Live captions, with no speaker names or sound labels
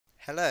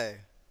Hello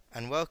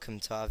and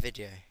welcome to our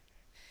video.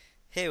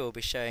 Here we'll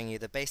be showing you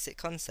the basic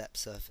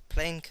concepts of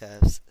plane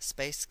curves,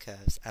 space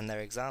curves and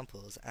their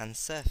examples and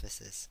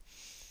surfaces.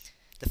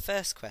 The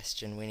first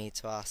question we need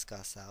to ask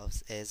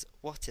ourselves is,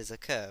 what is a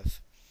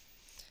curve?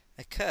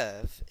 A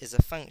curve is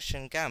a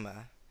function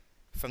gamma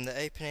from the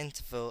open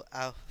interval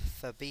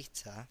alpha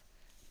beta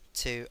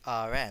to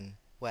Rn,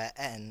 where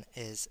n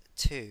is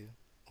 2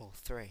 or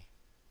 3.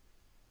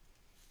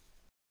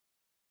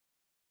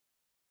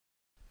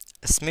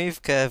 A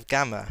smooth curve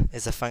gamma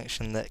is a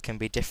function that can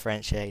be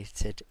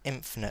differentiated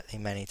infinitely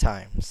many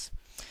times.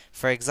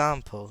 For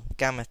example,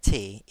 gamma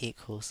t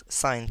equals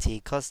sine t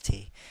cos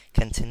t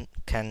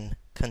can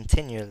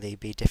continually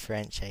be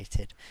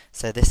differentiated,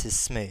 so this is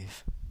smooth.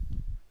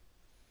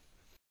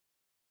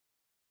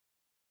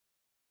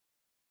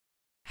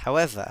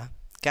 However,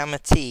 gamma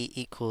t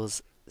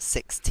equals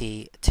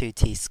 6t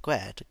 2t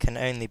squared can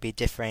only be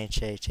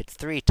differentiated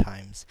 3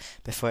 times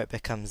before it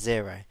becomes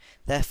 0.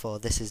 Therefore,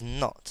 this is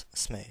not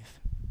smooth.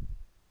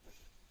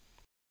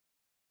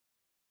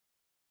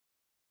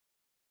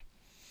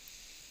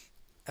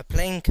 A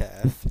plane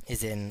curve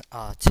is in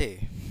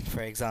R2.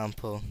 For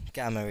example,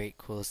 gamma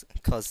equals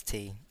cos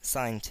t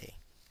sine t.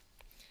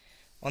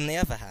 On the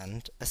other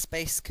hand, a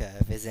space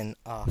curve is in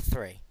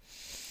R3.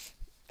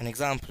 An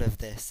example of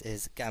this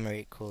is gamma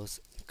equals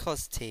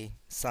cos t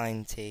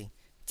sine t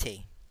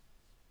t.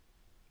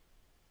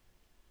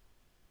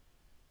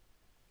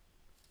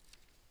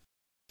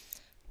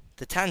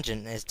 The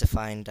tangent is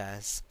defined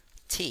as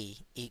t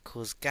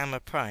equals gamma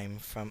prime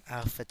from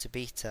alpha to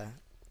beta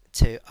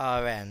to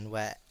Rn,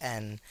 where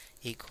n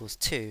equals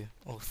 2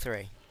 or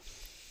 3.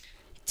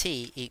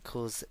 T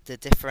equals the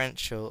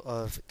differential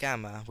of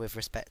gamma with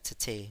respect to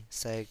t,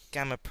 so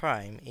gamma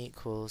prime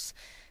equals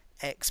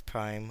x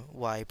prime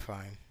y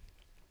prime.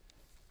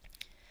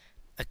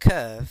 A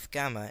curve,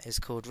 gamma, is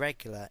called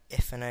regular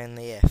if and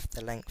only if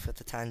the length of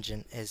the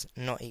tangent is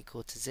not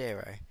equal to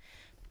 0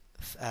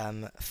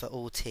 for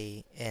all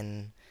t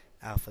in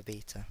alpha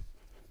beta.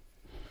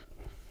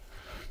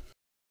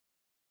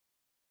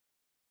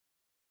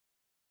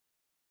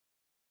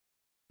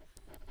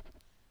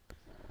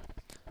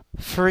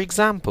 For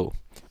example,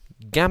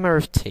 gamma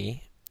of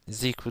t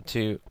is equal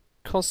to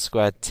cos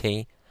squared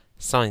t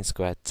sine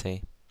squared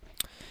t.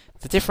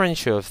 The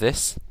differential of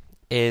this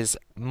is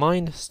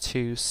minus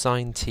 2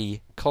 sine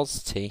t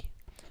cos t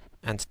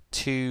and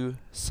 2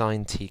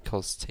 sine t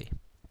cos t.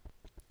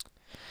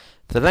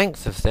 The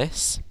length of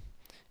this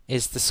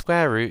is the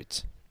square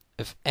root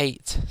of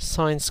 8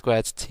 sine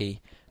squared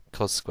t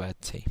cos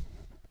squared t.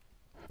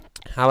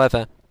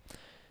 However,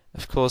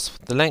 of course,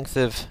 the length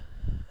of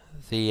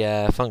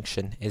the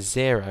function is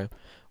 0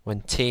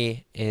 when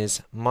t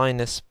is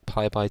minus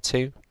pi by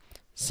 2,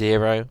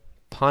 0,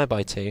 pi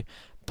by 2,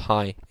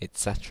 pi,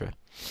 etc.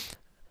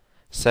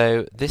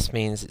 So this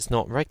means it's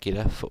not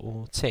regular for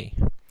all t.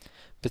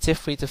 But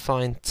if we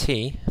define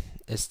t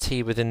as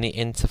t within the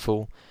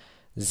interval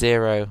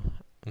 0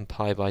 and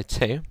pi by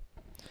 2,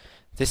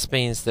 this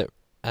means that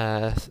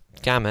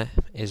gamma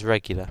is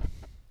regular.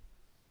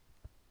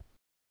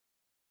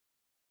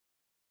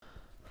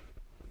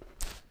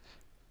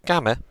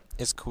 Gamma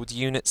is called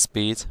unit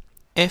speed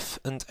if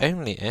and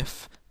only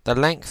if the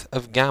length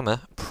of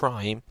gamma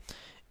prime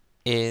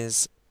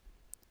is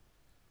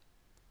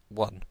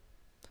 1.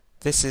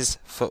 This is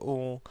for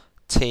all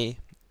t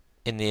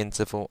in the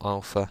interval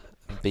alpha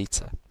and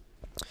beta.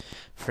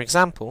 For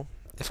example,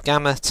 if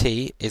gamma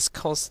t is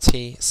cos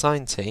t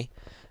sine t,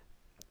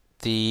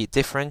 the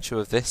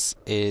differential of this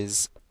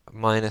is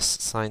minus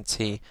sine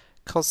t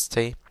cos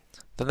t,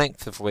 the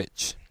length of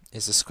which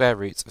is the square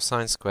root of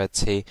sine squared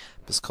t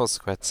plus cos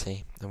squared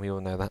t, and we all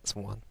know that's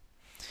 1.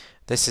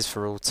 This is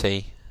for all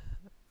t,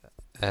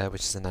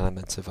 which is an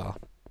element of R.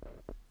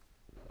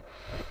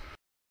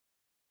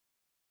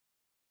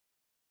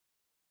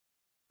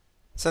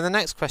 So the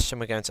next question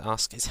we're going to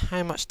ask is,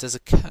 how much does a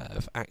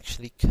curve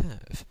actually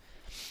curve?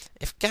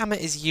 If gamma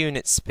is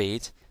unit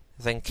speed,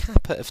 then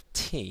kappa of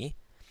t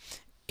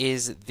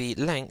is the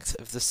length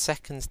of the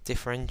second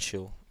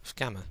differential of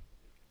gamma.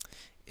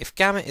 If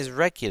gamma is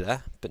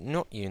regular but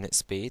not unit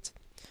speed,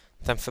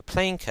 then for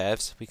plane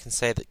curves we can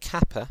say that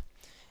kappa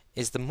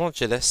is the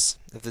modulus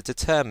of the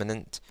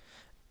determinant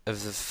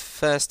of the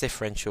first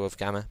differential of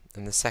gamma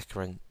and the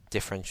second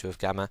differential of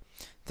gamma.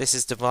 This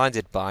is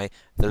divided by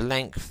the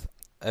length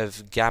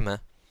of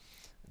gamma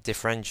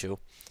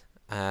differential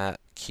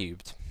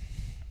cubed.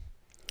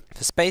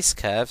 For space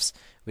curves,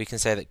 we can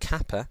say that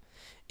kappa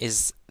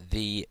is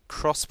the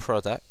cross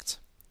product,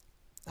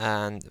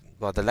 and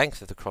the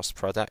length of the cross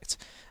product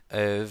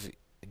of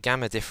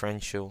gamma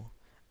differential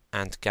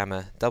and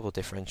gamma double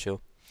differential,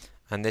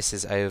 and this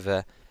is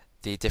over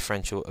the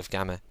differential of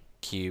gamma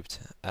cubed,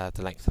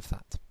 the length of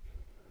that.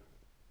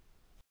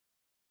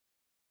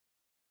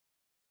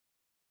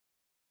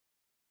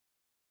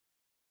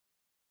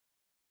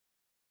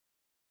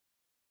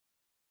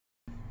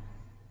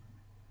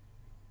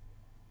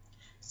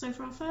 So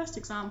for our first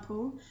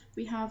example,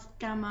 we have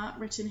gamma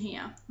written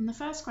here. And the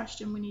first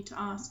question we need to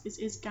ask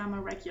is gamma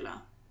regular?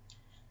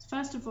 So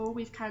First of all,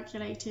 we've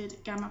calculated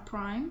gamma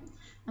prime,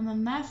 and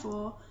then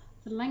therefore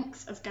the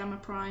length of gamma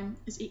prime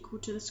is equal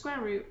to the square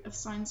root of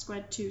sine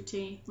squared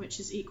 2t, which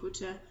is equal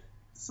to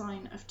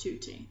sine of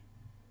 2t.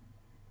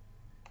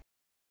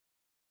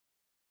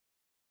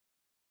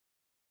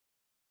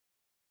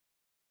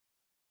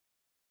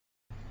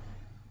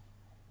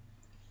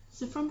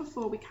 So from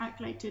before we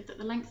calculated that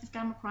the length of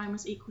gamma prime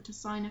was equal to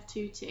sine of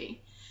 2t.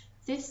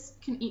 This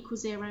can equal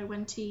 0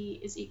 when t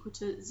is equal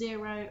to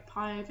 0,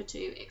 pi over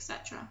 2,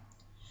 etc.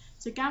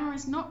 So gamma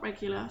is not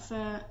regular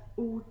for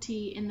all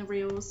t in the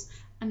reals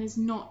and is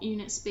not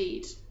unit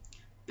speed,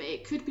 but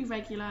it could be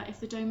regular if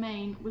the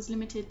domain was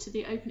limited to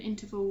the open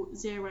interval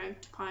 0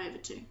 to pi over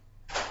 2.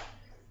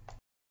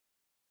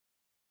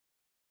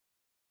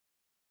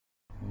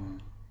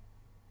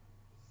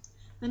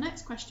 The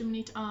next question we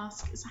need to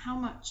ask is how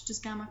much does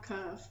gamma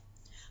curve?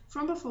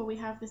 From before we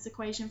have this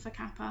equation for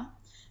kappa,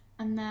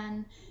 and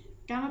then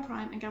gamma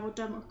prime and gamma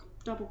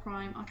double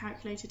prime are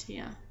calculated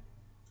here.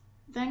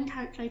 Then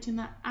calculating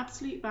the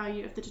absolute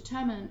value of the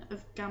determinant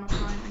of gamma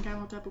prime and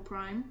gamma double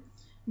prime,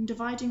 and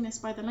dividing this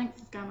by the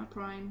length of gamma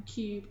prime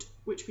cubed,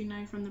 which we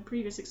know from the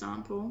previous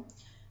example,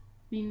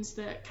 means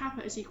that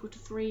kappa is equal to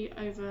 3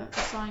 over the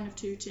sine of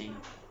 2t.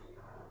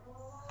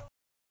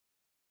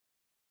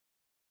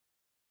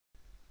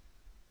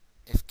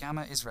 If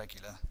gamma is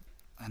regular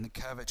and the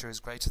curvature is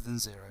greater than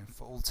 0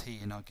 for all t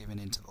in our given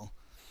interval,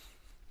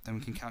 then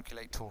we can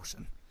calculate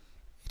torsion.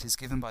 It is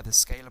given by the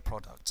scalar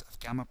product of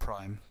gamma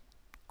prime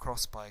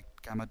crossed by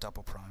gamma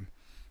double prime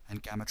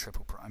and gamma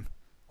triple prime,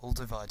 all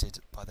divided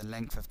by the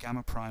length of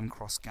gamma prime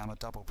cross gamma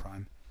double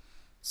prime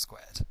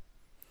squared.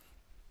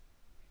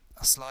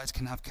 A slide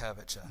can have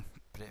curvature,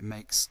 but it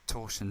makes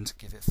torsion to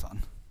give it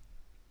fun.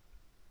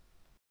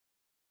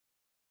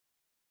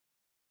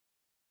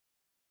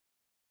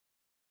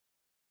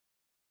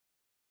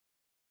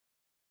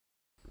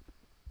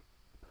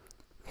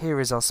 Here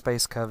is our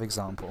space curve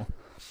example.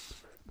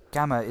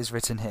 Gamma is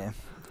written here.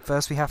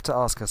 First we have to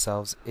ask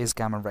ourselves, is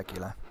gamma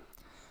regular?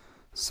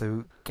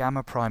 So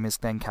gamma prime is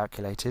then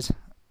calculated,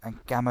 and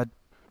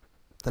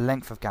the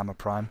length of gamma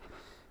prime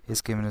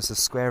is given as the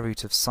square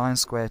root of sine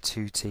squared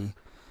 2t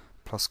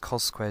plus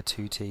cos squared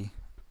 2t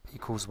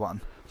equals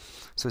 1.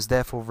 So it's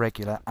therefore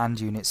regular and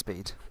unit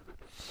speed.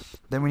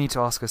 Then we need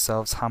to ask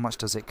ourselves, how much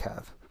does it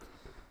curve?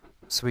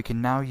 So we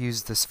can now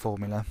use this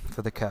formula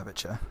for the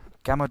curvature.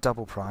 Gamma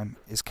double prime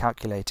is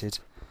calculated,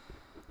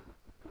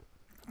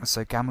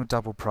 so gamma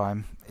double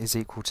prime is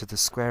equal to the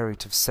square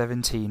root of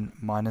 17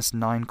 minus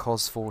 9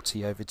 cos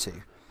 40 over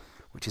 2,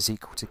 which is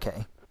equal to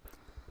k.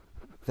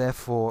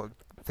 Therefore,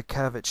 the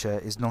curvature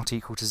is not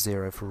equal to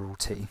 0 for all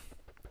t.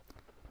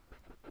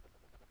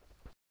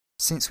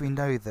 Since we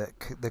know that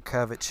the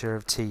curvature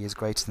of t is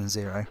greater than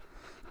 0,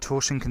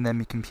 torsion can then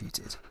be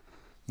computed.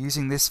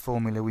 Using this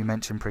formula we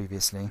mentioned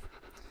previously,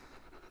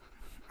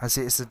 as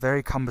it is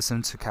very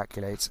cumbersome to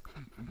calculate,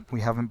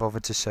 we haven't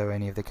bothered to show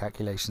any of the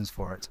calculations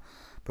for it,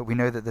 but we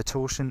know that the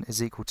torsion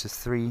is equal to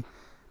 3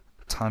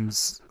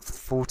 times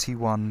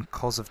 41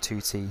 cos of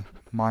 2t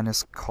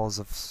minus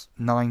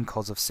 9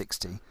 cos of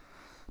 60,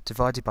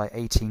 divided by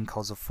 18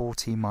 cos of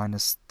 40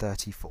 minus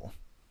 34.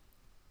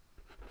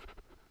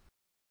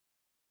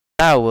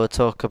 Now we'll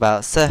talk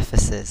about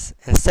surfaces.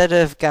 Instead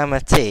of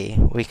gamma t,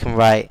 we can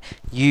write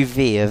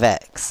uv of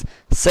x.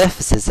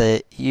 Surfaces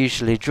are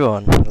usually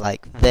drawn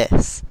like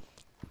this.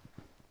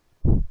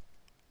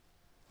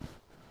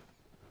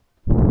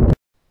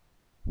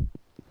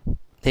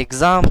 The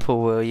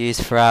example we'll use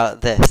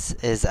throughout this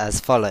is as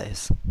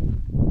follows.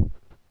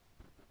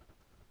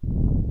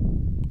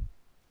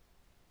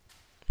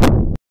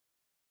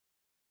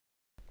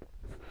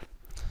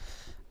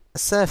 A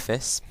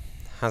surface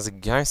has a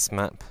Gauss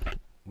map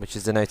which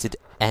is denoted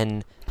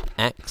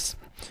nx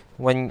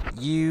when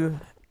u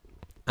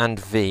and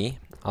v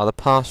are the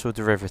partial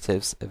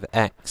derivatives of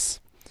x.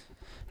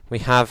 We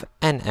have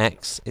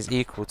nx is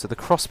equal to the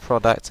cross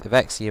product of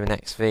xu and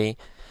xv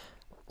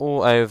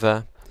all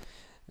over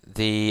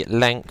the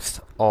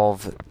length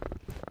of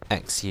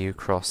xu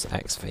cross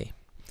xv.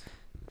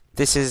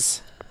 This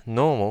is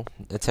normal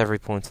at every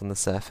point on the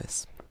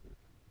surface.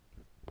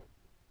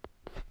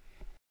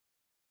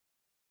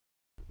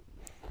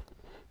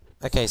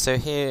 Okay, so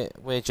here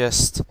we're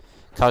just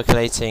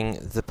calculating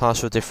the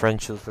partial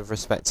differentials with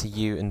respect to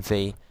u and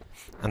v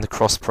and the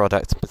cross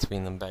product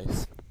between them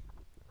both.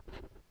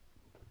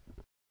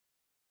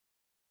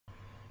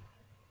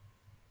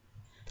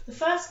 The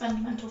first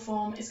fundamental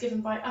form is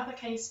given by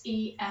uppercase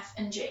E, F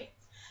and G,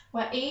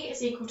 where E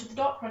is equal to the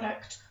dot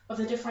product of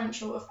the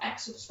differential of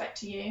x with respect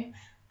to u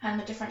and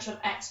the differential of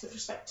x with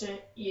respect to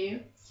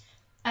u.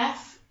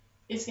 F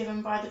is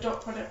given by the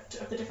dot product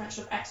of the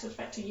differential of x with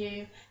respect to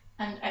u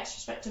and x with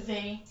respect to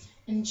v,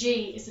 and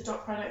G is the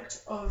dot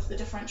product of the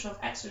differential of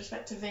x with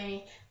respect to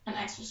v and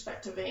x with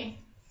respect to v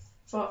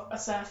for a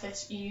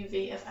surface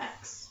uv of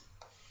x.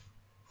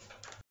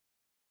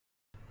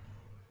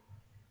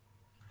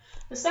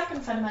 The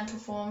second fundamental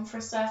form for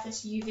a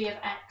surface uv of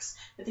x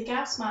with the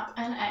Gauss map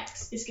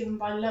nx is given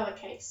by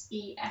lowercase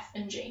e, f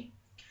and g.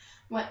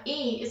 where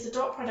E is the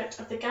dot product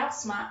of the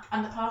Gauss map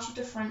and the partial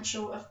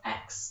differential of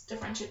x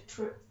differentiated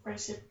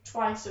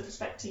twice with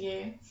respect to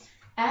u.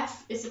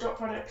 F is the dot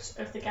product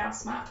of the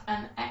Gauss map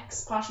and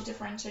x partially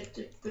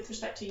differentiated with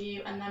respect to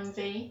u and then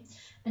v.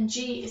 And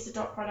G is the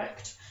dot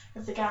product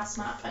of the Gauss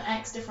map and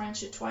x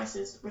differentiated twice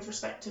with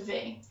respect to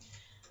v.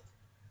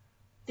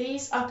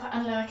 These upper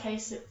and lower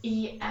case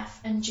E,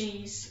 F and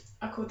G's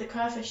are called the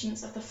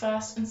coefficients of the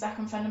first and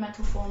second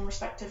fundamental form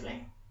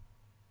respectively.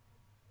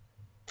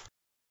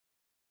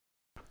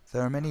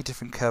 There are many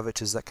different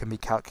curvatures that can be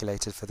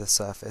calculated for the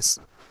surface.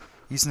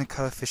 Using the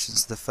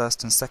coefficients of the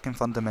first and second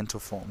fundamental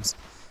forms,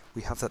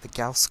 we have that the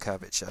Gauss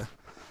curvature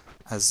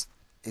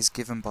is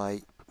given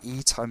by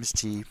E times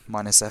G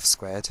minus F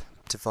squared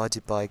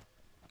divided by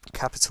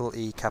capital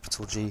E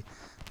capital G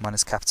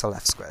minus capital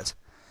F squared.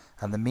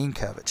 And the mean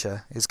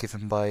curvature is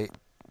given by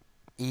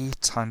E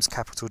times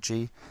capital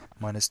G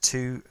minus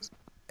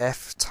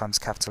 2F times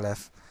capital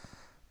F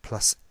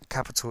plus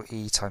capital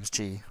E times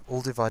G,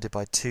 all divided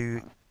by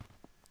 2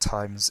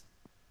 times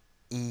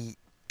E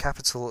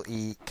capital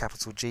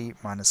G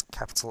minus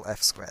capital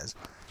F squared.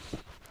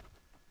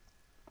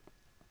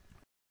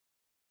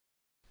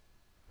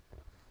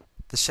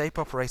 The shape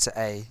operator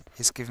A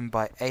is given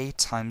by A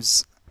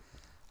times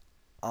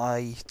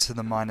I to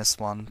the minus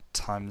 1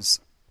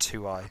 times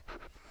 2i,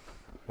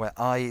 where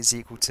I is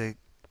equal to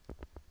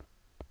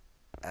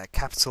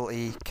capital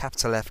E,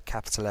 capital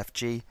F,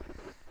 G,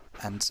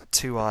 and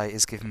 2i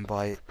is given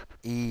by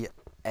E,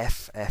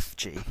 F,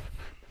 G.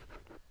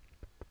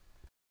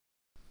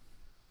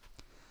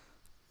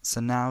 So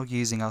now,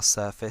 using our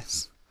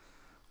surface,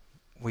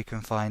 we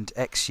can find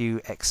xu,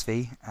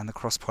 xv, and the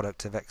cross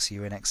product of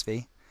xu and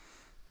xv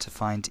to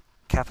find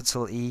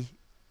capital E,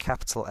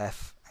 capital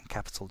F, and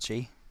capital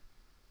G.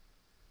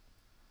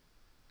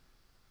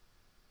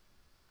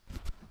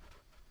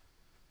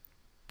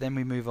 Then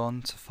we move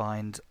on to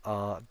find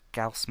our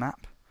Gauss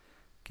map,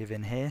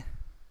 given here.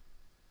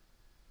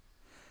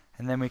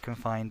 And then we can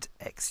find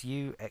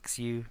xu,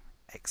 xv,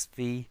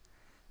 xv,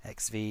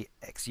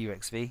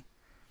 xv,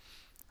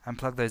 and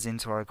plug those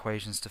into our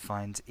equations to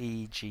find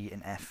E, G,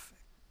 and F,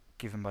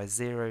 given by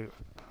 0,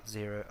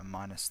 0, and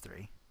minus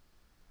 3.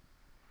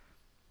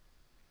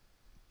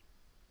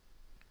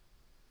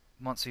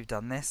 Once we've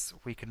done this,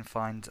 we can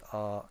find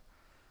our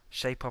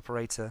shape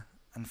operator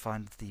and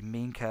find the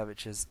mean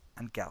curvatures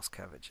and Gauss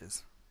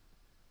curvatures.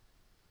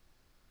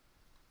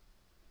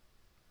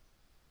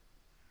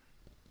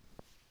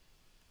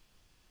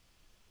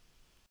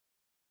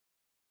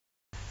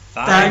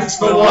 Thanks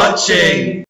for watching!